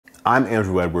I'm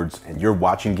Andrew Edwards, and you're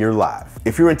watching Gear Live.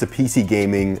 If you're into PC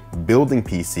gaming, building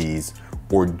PCs,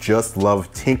 or just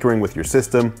love tinkering with your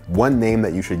system, one name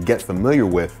that you should get familiar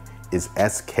with is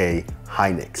SK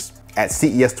Hynix. At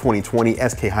CES 2020,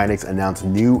 SK Hynix announced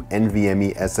new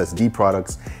NVMe SSD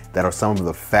products that are some of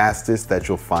the fastest that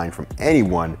you'll find from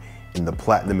anyone in the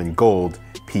Platinum and Gold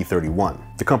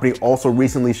P31. The company also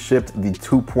recently shipped the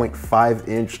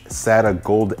 2.5-inch SATA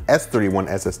Gold S31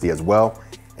 SSD as well,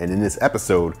 and in this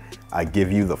episode, I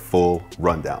give you the full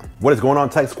rundown. What is going on,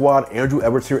 Tech Squad? Andrew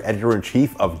Edwards here,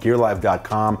 editor-in-chief of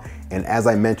GearLive.com, and as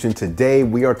I mentioned today,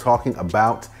 we are talking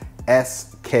about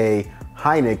SK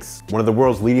Hynix, one of the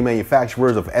world's leading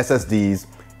manufacturers of SSDs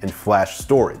and flash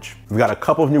storage. We've got a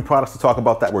couple of new products to talk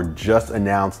about that were just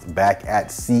announced back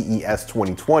at CES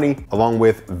 2020, along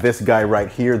with this guy right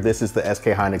here. This is the SK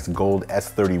Hynix Gold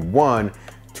S31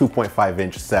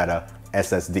 2.5-inch SATA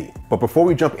SSD. But before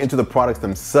we jump into the products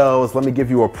themselves, let me give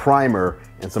you a primer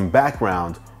and some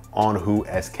background on who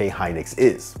SK Hynix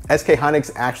is. SK Hynix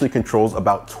actually controls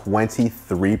about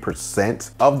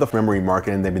 23% of the memory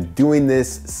market, and they've been doing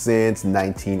this since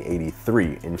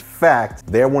 1983. In fact,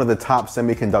 they're one of the top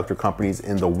semiconductor companies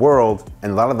in the world,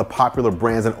 and a lot of the popular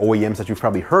brands and OEMs that you've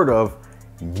probably heard of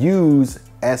use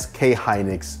SK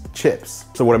Hynix chips.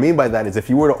 So what I mean by that is if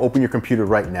you were to open your computer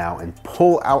right now and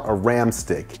pull out a RAM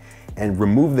stick and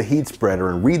remove the heat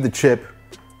spreader and read the chip,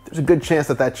 there's a good chance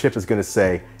that that chip is going to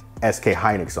say SK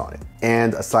Hynix on it.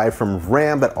 And aside from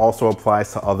RAM, that also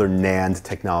applies to other NAND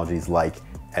technologies like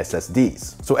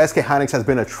SSDs. So SK Hynix has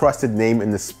been a trusted name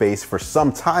in the space for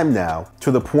some time now, to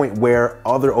the point where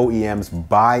other OEMs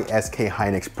buy SK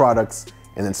Hynix products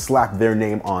and then slap their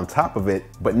name on top of it.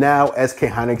 But now SK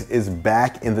Hynix is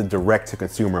back in the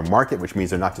direct-to-consumer market, which means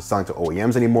they're not just selling to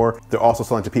OEMs anymore, they're also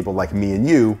selling to people like me and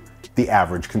you, the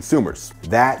average consumers.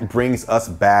 That brings us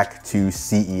back to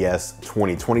CES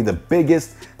 2020, the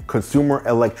biggest consumer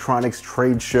electronics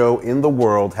trade show in the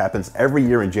world. Happens every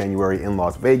year in January in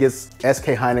Las Vegas.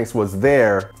 SK Hynix was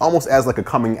there almost as like a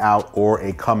coming out or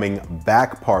a coming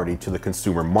back party to the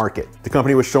consumer market. The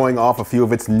company was showing off a few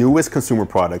of its newest consumer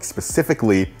products.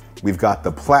 Specifically, we've got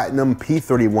the Platinum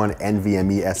P31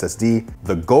 NVMe SSD,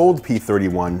 the Gold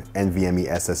P31 NVMe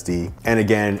SSD, and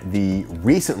again, the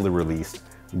recently released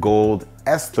Gold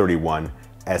S31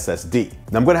 SSD.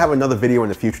 Now I'm going to have another video in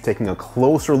the future taking a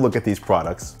closer look at these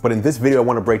products, but in this video I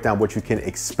want to break down what you can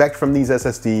expect from these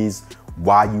SSDs,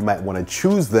 why you might want to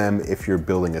choose them if you're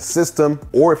building a system,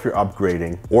 or if you're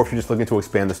upgrading, or if you're just looking to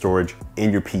expand the storage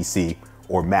in your PC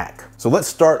or Mac. So let's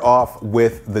start off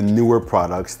with the newer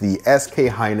products, the SK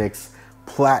Hynix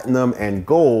Platinum and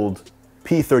Gold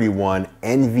P31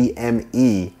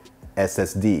 NVMe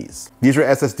SSDs. These are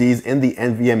SSDs in the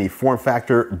NVMe form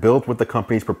factor, built with the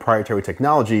company's proprietary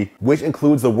technology, which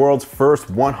includes the world's first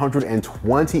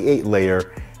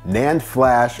 128-layer NAND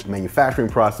flash manufacturing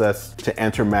process to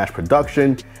enter mass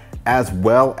production, as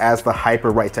well as the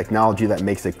HYPERWRITE technology that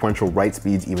makes sequential write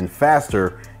speeds even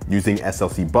faster using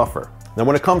SLC buffer. Now,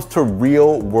 when it comes to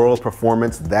real world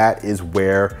performance, that is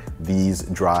where these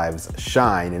drives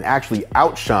shine and actually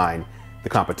outshine the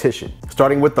competition.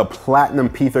 Starting with the Platinum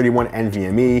P31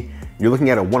 NVMe, you're looking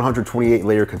at a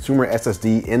 128-layer consumer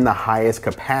SSD in the highest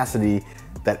capacity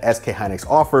that SK Hynix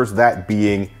offers, that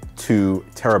being 2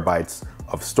 terabytes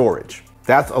of storage.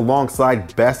 That's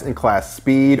alongside best-in-class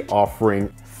speed,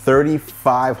 offering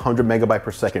 3,500 megabyte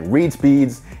per second read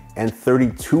speeds and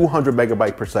 3,200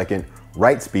 megabyte per second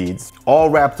write speeds, all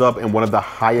wrapped up in one of the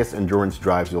highest endurance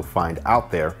drives you'll find out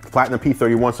there. The Platinum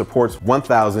P31 supports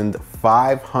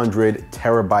 1,500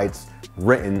 terabytes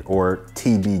written, or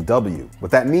TBW.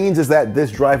 What that means is that this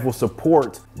drive will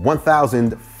support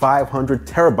 1,500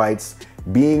 terabytes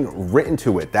being written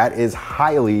to it. That is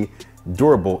highly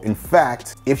durable. In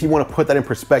fact, if you want to put that in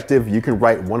perspective, you can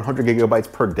write 100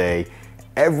 gigabytes per day,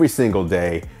 every single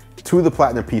day, to the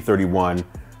Platinum P31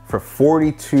 for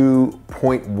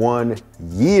 42.1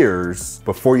 years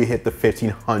before you hit the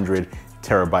 1,500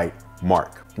 terabyte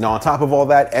mark. Now, on top of all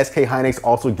that, SK Hynix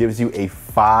also gives you a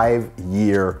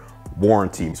 5-year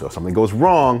warranty. So if something goes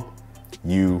wrong,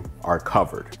 you are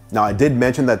covered. Now, I did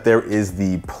mention that there is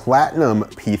the Platinum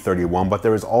P31, but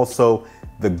there is also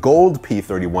the Gold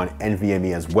P31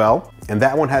 NVMe as well. And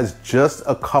that one has just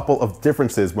a couple of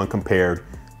differences when compared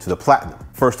to the Platinum.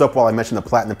 First up, while I mentioned the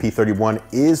Platinum P31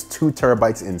 is 2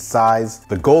 terabytes in size,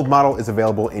 the Gold model is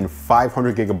available in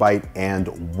 500 gigabyte and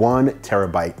 1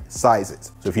 terabyte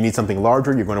sizes. So if you need something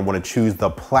larger, you're going to want to choose the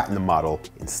Platinum model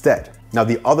instead. Now,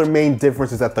 the other main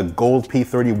difference is that the Gold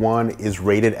P31 is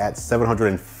rated at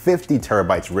 750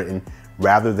 terabytes written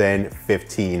rather than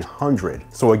 1500.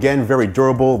 So again, very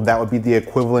durable. That would be the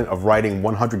equivalent of writing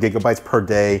 100 gigabytes per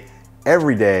day,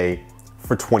 every day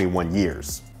for 21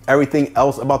 years. Everything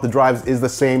else about the drives is the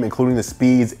same, including the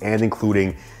speeds and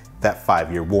including that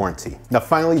 5-year warranty. Now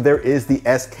finally, there is the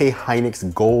SK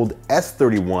Hynix Gold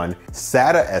S31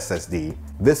 SATA SSD.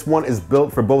 This one is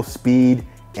built for both speed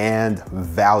and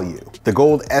value. The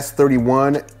Gold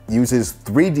S31 uses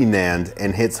 3D NAND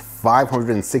and hits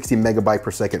 560 megabyte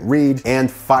per second read and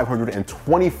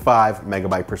 525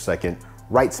 megabyte per second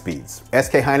write speeds.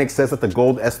 SK Hynix says that the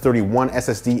Gold S31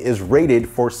 SSD is rated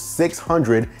for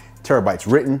 600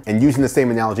 terabytes written, and using the same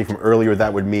analogy from earlier,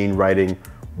 that would mean writing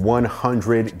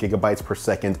 100 gigabytes per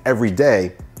second every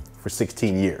day for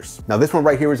 16 years. Now this one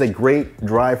right here is a great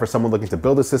drive for someone looking to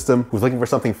build a system who's looking for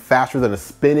something faster than a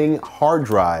spinning hard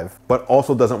drive, but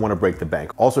also doesn't want to break the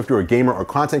bank. Also, if you're a gamer or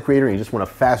content creator and you just want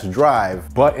a fast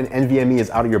drive, but an NVMe is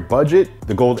out of your budget,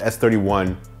 the Gold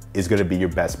S31 is going to be your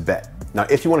best bet. Now,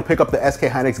 if you want to pick up the SK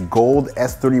Hynix Gold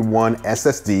S31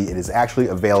 SSD, it is actually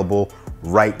available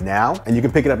right now, and you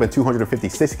can pick it up in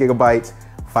 256 gigabytes,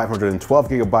 512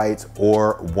 gigabytes,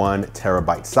 or 1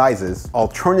 terabyte sizes.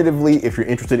 Alternatively, if you're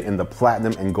interested in the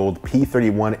Platinum and Gold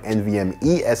P31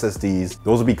 NVMe SSDs,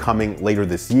 those will be coming later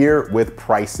this year with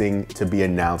pricing to be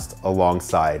announced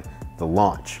alongside the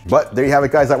launch. But there you have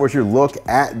it, guys. That was your look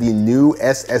at the new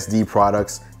SSD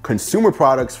products, consumer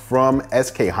products from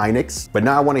SK Hynix. But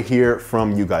now I want to hear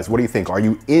from you guys. What do you think? Are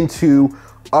you into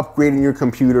upgrading your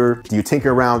computer? Do you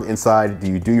tinker around inside? Do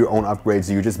you do your own upgrades?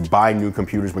 Do you just buy new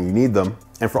computers when you need them?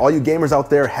 And for all you gamers out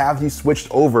there, have you switched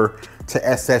over to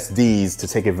SSDs to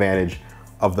take advantage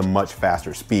of the much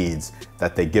faster speeds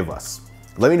that they give us?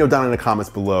 Let me know down in the comments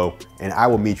below, and I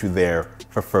will meet you there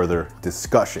for further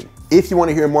discussion. If you want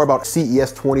to hear more about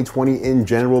CES 2020 in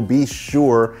general, be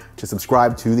sure to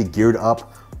subscribe to the Geared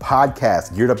Up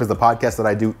podcast. Geared Up is the podcast that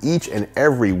I do each and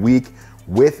every week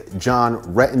with John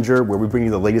Rettinger, where we bring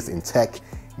you the latest in tech,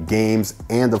 games,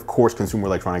 and of course, consumer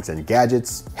electronics and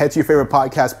gadgets. Head to your favorite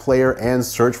podcast player and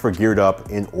search for Geared Up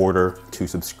in order to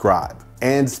subscribe.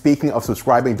 And speaking of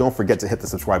subscribing, don't forget to hit the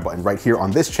subscribe button right here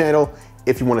on this channel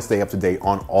if you want to stay up to date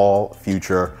on all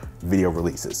future video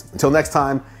releases. Until next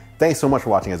time, thanks so much for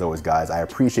watching as always, guys. I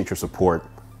appreciate your support.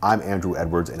 I'm Andrew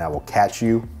Edwards, and I will catch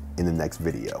you in the next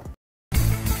video.